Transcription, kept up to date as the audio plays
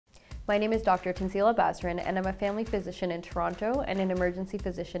My name is Dr. Tanzila Basrin, and I'm a family physician in Toronto and an emergency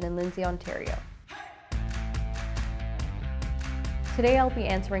physician in Lindsay, Ontario. Today I'll be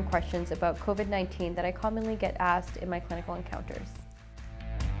answering questions about COVID-19 that I commonly get asked in my clinical encounters.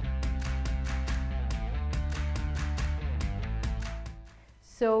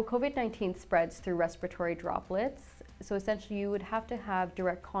 So COVID-19 spreads through respiratory droplets. So essentially you would have to have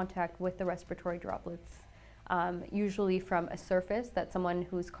direct contact with the respiratory droplets, usually from a surface that someone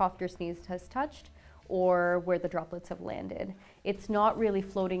who's coughed or sneezed has touched, or where the droplets have landed. It's not really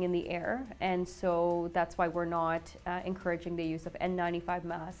floating in the air, and so that's why we're not encouraging the use of N95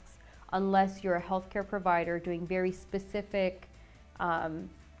 masks unless you're a healthcare provider doing very specific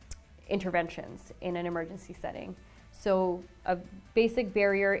interventions in an emergency setting. So a basic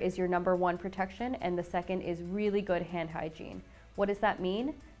barrier is your number one protection, and the second is really good hand hygiene. What does that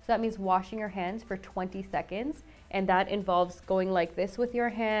mean? So that means washing your hands for 20 seconds, and that involves going like this with your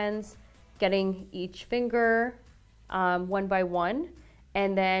hands, getting each finger one by one,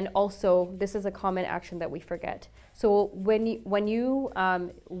 and then also, this is a common action that we forget. So when you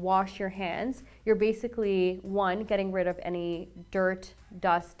wash your hands, you're basically, one, getting rid of any dirt,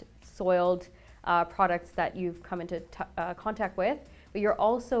 dust, soiled products that you've come into contact with, but you're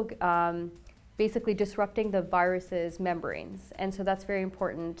also basically disrupting the virus's membranes, and so that's very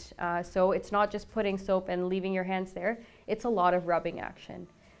important. So it's not just putting soap and leaving your hands there, it's a lot of rubbing action.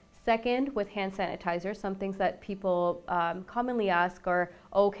 Second, with hand sanitizer, some things that people commonly ask are,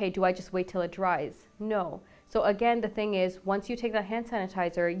 okay, do I just wait till it dries? No. So again, the thing is, once you take that hand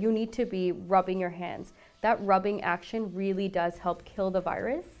sanitizer, you need to be rubbing your hands. That rubbing action really does help kill the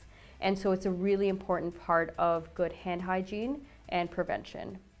virus, and so it's a really important part of good hand hygiene and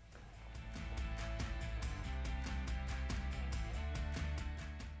prevention.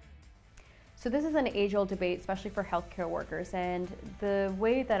 So this is an age-old debate, especially for healthcare workers, and the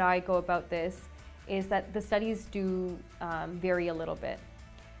way that I go about this is that the studies do vary a little bit.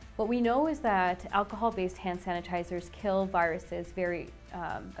 What we know is that alcohol-based hand sanitizers kill viruses very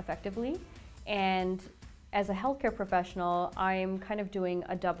effectively, and as a healthcare professional, I'm kind of doing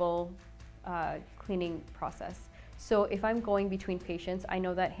a double cleaning process. So if I'm going between patients, I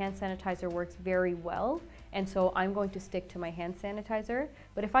know that hand sanitizer works very well, and so I'm going to stick to my hand sanitizer.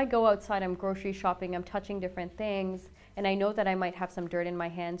 But if I go outside, I'm grocery shopping, I'm touching different things, and I know that I might have some dirt in my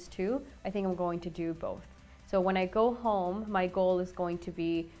hands too, I think I'm going to do both. So when I go home, my goal is going to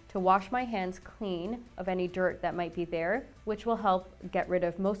be to wash my hands clean of any dirt that might be there, which will help get rid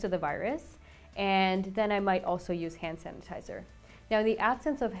of most of the virus, and then I might also use hand sanitizer. Now, in the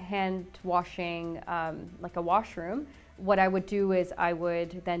absence of hand washing, like a washroom, what I would do is I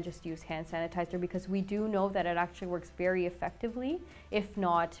would then just use hand sanitizer, because we do know that it actually works very effectively, if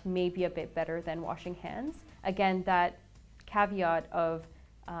not maybe a bit better than washing hands. Again, that caveat of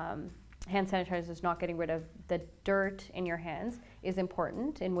hand sanitizers not getting rid of the dirt in your hands is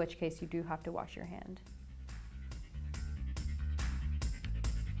important, in which case you do have to wash your hand.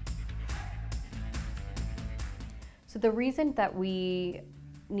 So the reason that we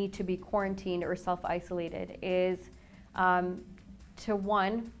need to be quarantined or self-isolated is to,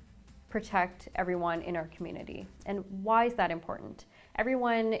 one, protect everyone in our community. And why is that important?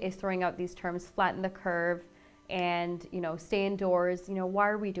 Everyone is throwing out these terms, flatten the curve, and stay indoors. Why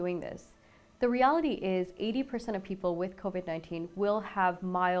are we doing this? The reality is 80% of people with COVID-19 will have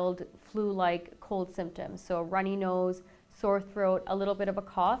mild flu-like cold symptoms. So runny nose, sore throat, a little bit of a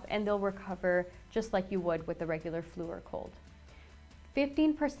cough, and they'll recover just like you would with a regular flu or cold.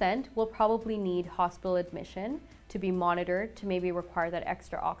 15% will probably need hospital admission to be monitored, to maybe require that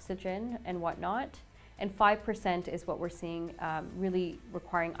extra oxygen and whatnot. And 5% is what we're seeing really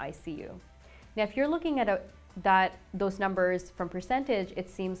requiring ICU. Now, if you're looking at those numbers from percentage, it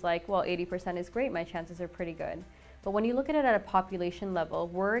seems like, well, 80% is great, my chances are pretty good. But when you look at it at a population level,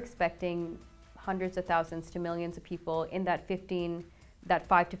 we're expecting hundreds of thousands to millions of people in that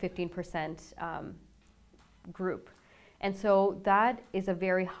 5 to 15% group. And so that is a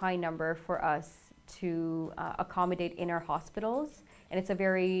very high number for us to accommodate in our hospitals. And it's a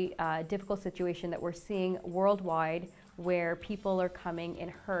very difficult situation that we're seeing worldwide, where people are coming in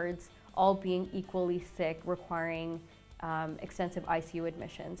herds, all being equally sick, requiring extensive ICU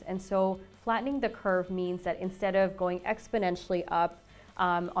admissions. And so flattening the curve means that instead of going exponentially up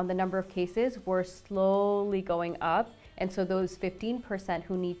on the number of cases, we're slowly going up. And so those 15%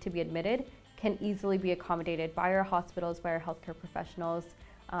 who need to be admitted can easily be accommodated by our hospitals, by our healthcare professionals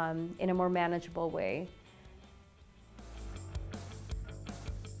in a more manageable way.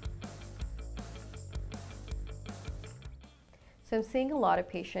 So I'm seeing a lot of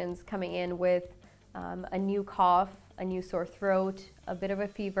patients coming in with a new cough, a new sore throat, a bit of a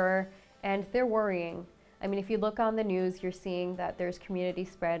fever, and they're worrying. I mean, if you look on the news, you're seeing that there's community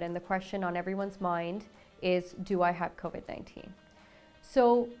spread, and the question on everyone's mind is, do I have COVID-19?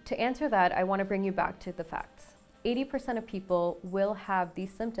 So to answer that, I want to bring you back to the facts. 80% of people will have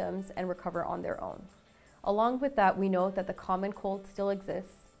these symptoms and recover on their own. Along with that, we know that the common cold still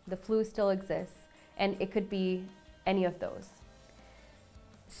exists, the flu still exists, and it could be any of those.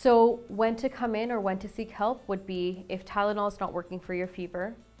 So when to come in or when to seek help would be if Tylenol is not working for your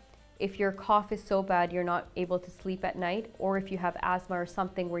fever, if your cough is so bad you're not able to sleep at night, or if you have asthma or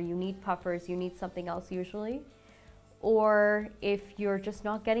something where you need puffers, you need something else usually, or if you're just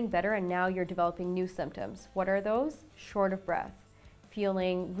not getting better and now you're developing new symptoms. What are those? Short of breath,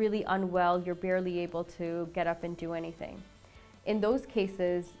 feeling really unwell, you're barely able to get up and do anything. In those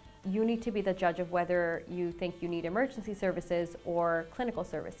cases, you need to be the judge of whether you think you need emergency services or clinical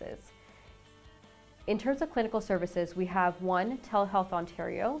services. In terms of clinical services, we have one, Telehealth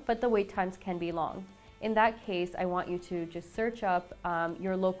Ontario, but the wait times can be long. In that case, I want you to just search up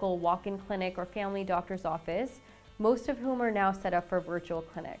your local walk-in clinic or family doctor's office, most of whom are now set up for virtual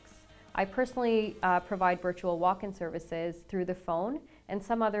clinics. I personally provide virtual walk-in services through the phone, and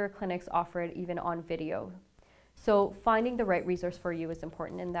some other clinics offer it even on video. So finding the right resource for you is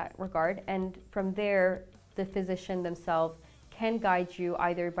important in that regard, and from there, the physician themselves can guide you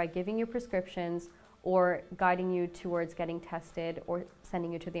either by giving you prescriptions or guiding you towards getting tested or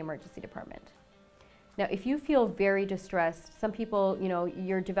sending you to the emergency department. Now, if you feel very distressed, some people,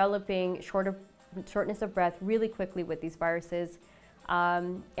 you're developing shortness of breath really quickly with these viruses,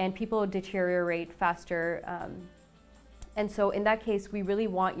 and people deteriorate faster. And so in that case, we really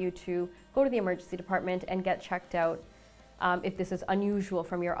want you to go to the emergency department and get checked out if this is unusual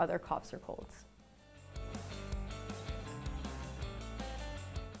from your other coughs or colds.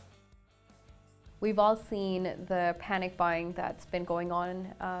 We've all seen the panic buying that's been going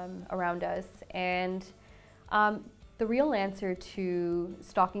on around us, and the real answer to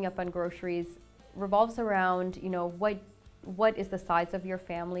stocking up on groceries revolves around, what is the size of your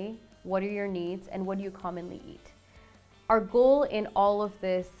family, what are your needs, and what do you commonly eat. Our goal in all of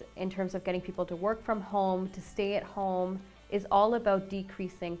this, in terms of getting people to work from home, to stay at home, is all about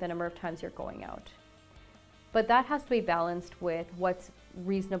decreasing the number of times you're going out. But that has to be balanced with what's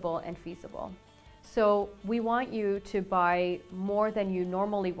reasonable and feasible. So we want you to buy more than you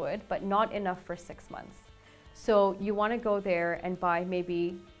normally would, but not enough for 6 months. So you want to go there and buy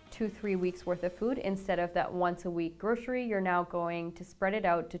maybe 2-3 weeks worth of food instead of that once a week grocery. You're now going to spread it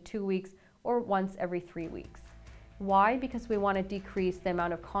out to 2 weeks or once every 3 weeks. Why? Because we want to decrease the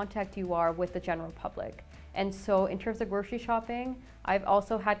amount of contact you are with the general public. And so in terms of grocery shopping, I've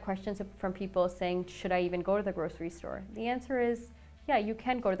also had questions from people saying, should I even go to the grocery store? The answer is, yeah, you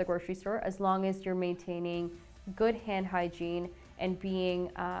can go to the grocery store as long as you're maintaining good hand hygiene and being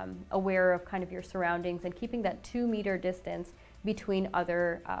aware of kind of your surroundings and keeping that 2-meter distance between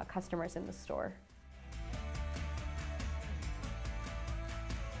other customers in the store.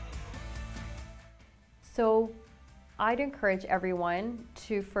 So I'd encourage everyone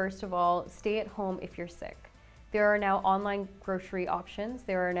to, first of all, stay at home if you're sick. There are now online grocery options,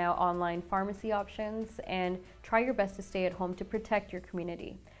 there are now online pharmacy options, and try your best to stay at home to protect your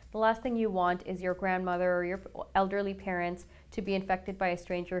community. The last thing you want is your grandmother or your elderly parents to be infected by a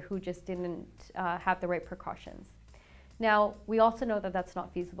stranger who just didn't have the right precautions. Now, we also know that that's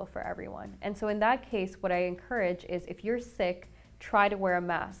not feasible for everyone. And so in that case, what I encourage is if you're sick, try to wear a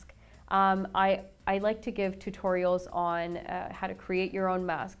mask. I like to give tutorials on how to create your own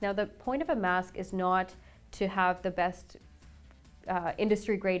mask. Now, the point of a mask is not to have the best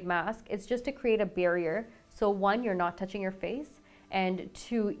industry grade mask. It's just to create a barrier. So one, you're not touching your face, and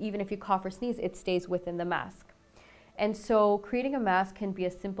two, even if you cough or sneeze, it stays within the mask. And so creating a mask can be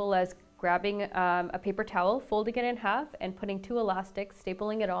as simple as grabbing a paper towel, folding it in half, and putting 2 elastics,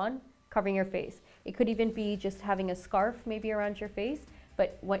 stapling it on, covering your face. It could even be just having a scarf maybe around your face,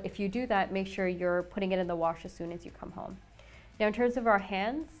 but if you do that, make sure you're putting it in the wash as soon as you come home. Now, in terms of our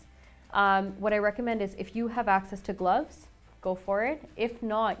hands, what I recommend is if you have access to gloves, go for it. If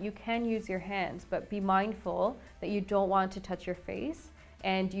not, you can use your hands, but be mindful that you don't want to touch your face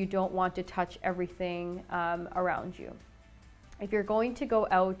and you don't want to touch everything around you. If you're going to go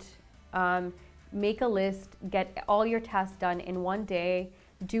out, make a list, get all your tasks done in one day,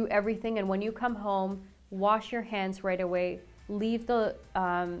 do everything, and when you come home, wash your hands right away. Leave the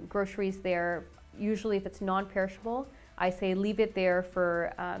groceries there. Usually if it's non-perishable, I say leave it there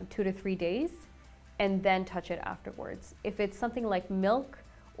for 2 to 3 days and then touch it afterwards. If it's something like milk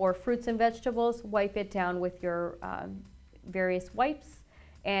or fruits and vegetables, wipe it down with your various wipes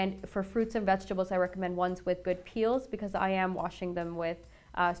And for fruits and vegetables, I recommend ones with good peels because I am washing them with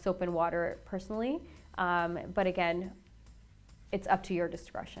soap and water personally. But again, it's up to your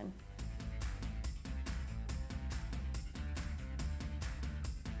discretion.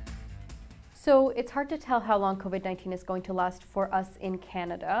 So it's hard to tell how long COVID-19 is going to last for us in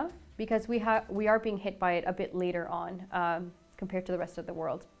Canada because we are being hit by it a bit later on compared to the rest of the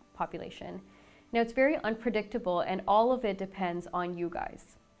world's population. Now it's very unpredictable and all of it depends on you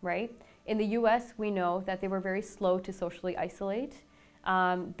guys, right? In the US, we know that they were very slow to socially isolate.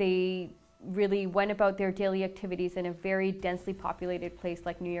 They really went about their daily activities in a very densely populated place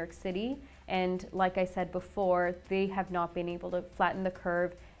like New York City. And like I said before, they have not been able to flatten the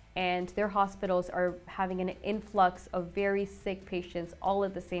curve, and their hospitals are having an influx of very sick patients all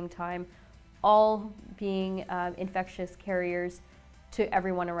at the same time, all being infectious carriers to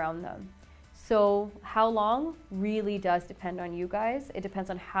everyone around them. So how long really does depend on you guys. It depends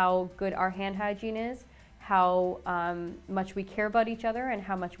on how good our hand hygiene is, how much we care about each other, and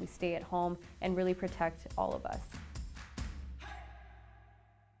how much we stay at home and really protect all of us.